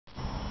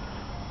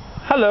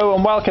Hello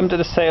and welcome to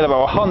the sale of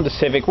our Honda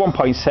Civic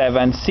 1.7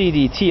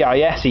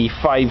 CDTISE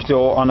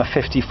 5-door on a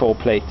 54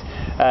 plate.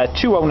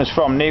 Two owners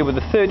from new with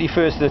the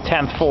 31st of the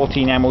 10th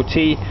 14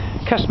 MOT.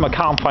 Customer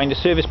can't find a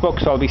service book,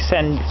 so I'll be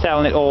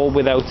selling it all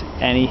without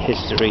any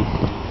history.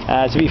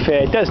 To be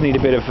fair, it does need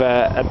a bit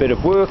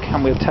of work,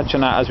 and we'll touch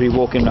on that as we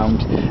walk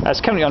around.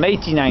 It's currently on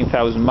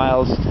 89,000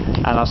 miles,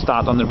 and I'll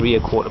start on the rear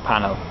quarter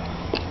panel.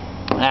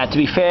 To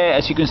be fair,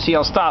 as you can see,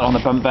 I'll start on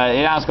the bumper.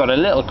 It has got a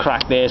little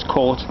crack there, it's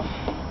caught,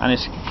 and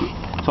it's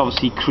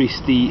obviously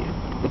creased the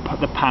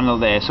panel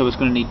there, so it's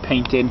going to need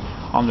painting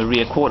on the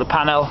rear quarter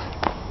panel.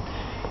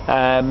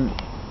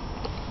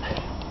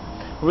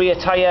 Rear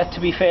tyre, to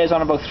be fair, is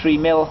on about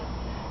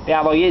 3mm. The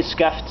alloy is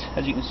scuffed,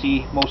 as you can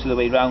see, most of the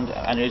way around,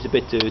 and it is a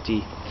bit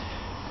dirty.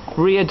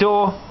 Rear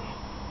door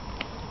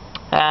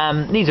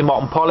needs a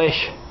mop and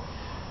polish,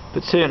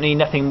 but certainly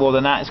nothing more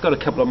than that. It's got a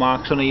couple of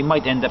marks on it. You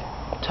might end up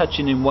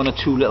touching in one or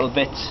two little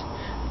bits,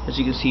 as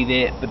you can see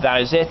there, but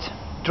that is it.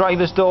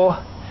 Driver's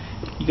door,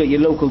 you got your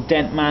local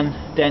dent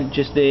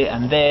just there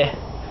and there.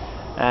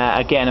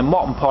 Again, a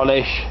mop and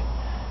polish,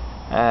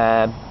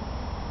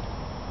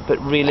 but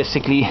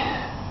realistically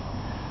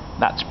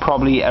that's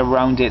probably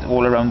around it,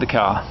 all around the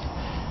car.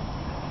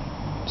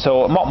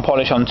 So a mop and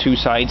polish on two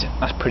sides,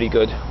 that's pretty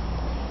good.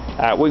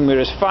 Wing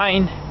mirror is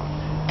fine,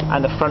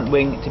 and the front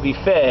wing, to be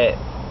fair,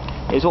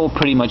 is all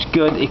pretty much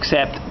good,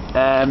 except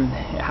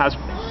it has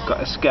got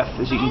a scuff,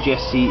 as you can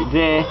just see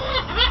there.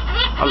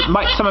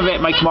 Some of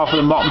it might come off with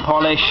a mop and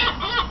polish,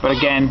 but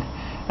again,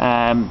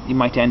 you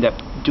might end up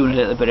doing a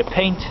little bit of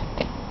paint.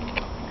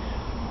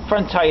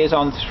 Front tyres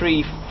on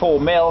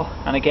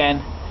 3-4mm, and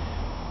again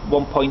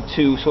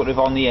 1.2 sort of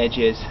on the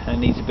edges, and it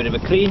needs a bit of a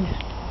clean.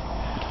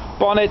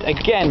 Bonnet,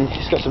 again,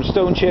 it's got some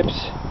stone chips.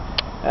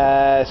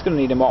 It's going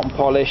to need a mop and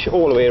polish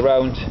all the way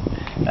around.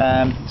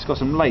 It's got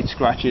some light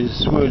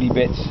scratches, swirly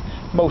bits.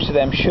 Most of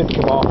them should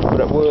come off, but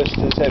at worst,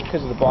 as I said,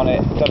 because of the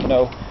bonnet, don't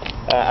know.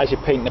 As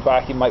you're painting the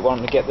back, you might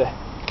want to get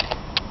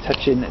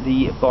touching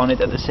the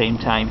bonnet at the same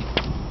time.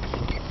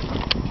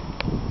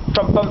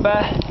 Front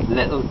bumper,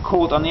 little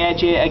coat on the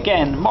edge here.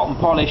 Again, mop and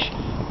polish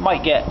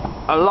might get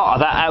a lot of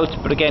that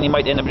out, but again, you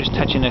might end up just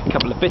touching a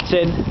couple of bits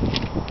in.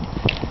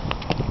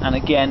 And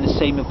again, the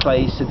same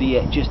applies to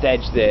the just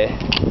edge there.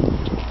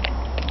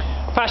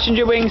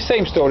 Passenger wing,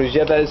 same story as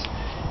the others.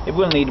 It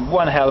will need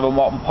one hell of a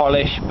mop and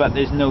polish, but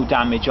there's no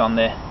damage on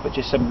there, but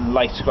just some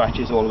light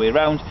scratches all the way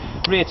around.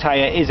 Rear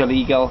tyre is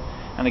illegal,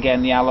 and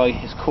again the alloy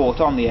is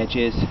caught on the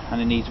edges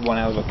and it needs one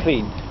hell of a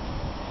clean.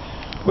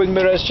 Wing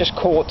mirrors just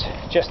caught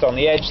just on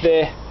the edge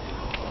there.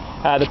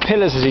 The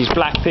pillars, as this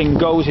black thing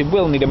goes, it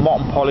will need a mop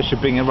and polish to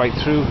bring it right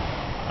through,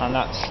 and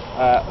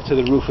that's to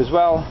the roof as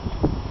well.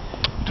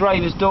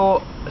 Passenger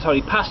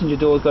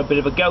door has got a bit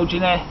of a gouge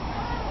in there.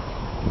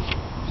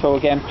 So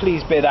again,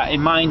 please bear that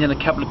in mind, and a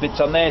couple of bits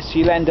on there, so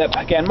you'll end up,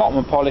 again, mop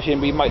and polishing,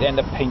 but you might end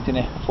up painting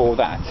it for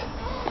that.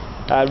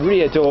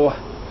 Rear door,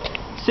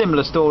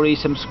 similar story,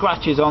 some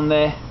scratches on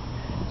there,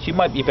 so you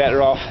might be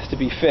better off, to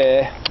be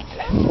fair,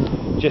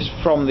 just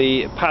from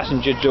the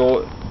passenger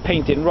door,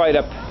 painting right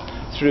up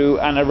through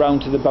and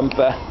around to the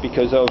bumper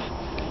because of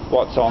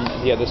what's on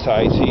the other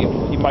side. So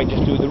you might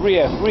just do the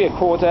rear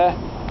quarter,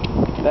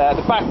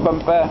 the back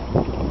bumper,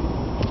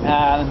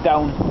 and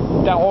down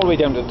all the way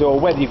down to the door.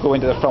 Whether you go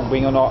into the front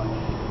wing or not,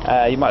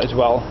 you might as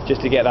well,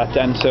 just to get that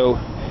done, so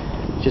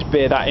just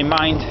bear that in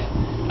mind.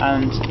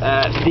 And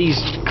these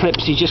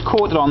clips, you just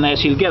caught it on there,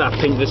 so you'll get that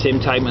paint at the same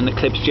time, and the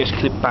clips just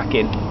clip back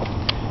in.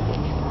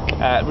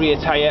 Rear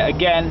tyre,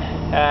 again,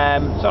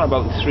 it's on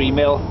about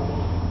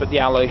 3mm, but the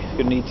alloy is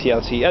going to need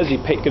TLC. As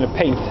you're going to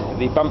paint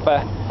the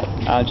bumper,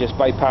 I'll just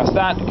bypass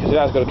that because it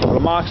has got a couple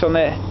of marks on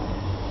there.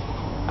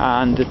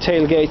 And the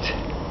tailgate,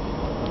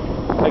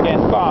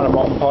 again, bar and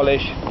mop and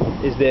polish,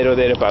 is there or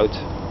thereabouts.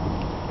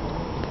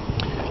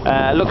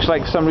 Looks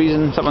like for some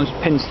reason someone's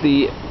pinched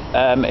the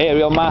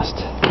aerial mast,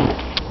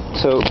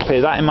 so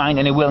bear that in mind,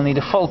 and it will need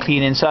a full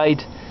clean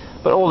inside,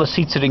 but all the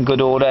seats are in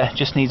good order,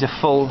 just needs a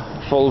full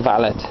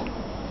valet.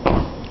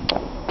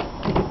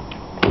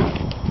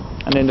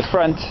 And in the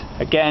front,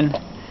 again,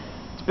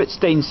 it's a bit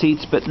stained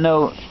seats, but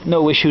no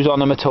issues on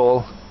them at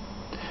all.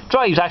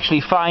 Drive's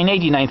actually fine,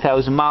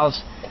 89,000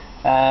 miles.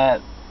 A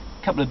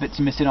couple of bits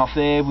missing off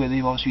there where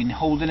they've obviously been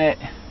holding it,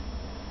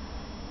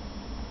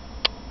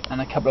 and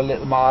a couple of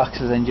little marks,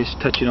 and then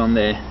just touching on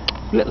there,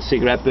 a little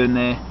cigarette burn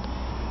there.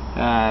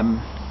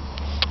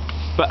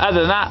 But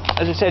other than that,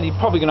 as I said, you're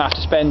probably going to have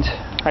to spend,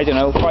 I don't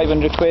know,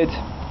 500 quid,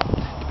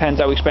 depends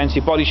how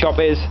expensive body shop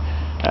is.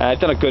 I've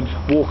done a good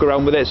walk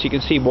around with it, so you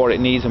can see what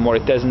it needs and what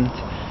it doesn't.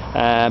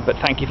 But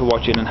thank you for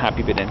watching, and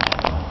happy bidding.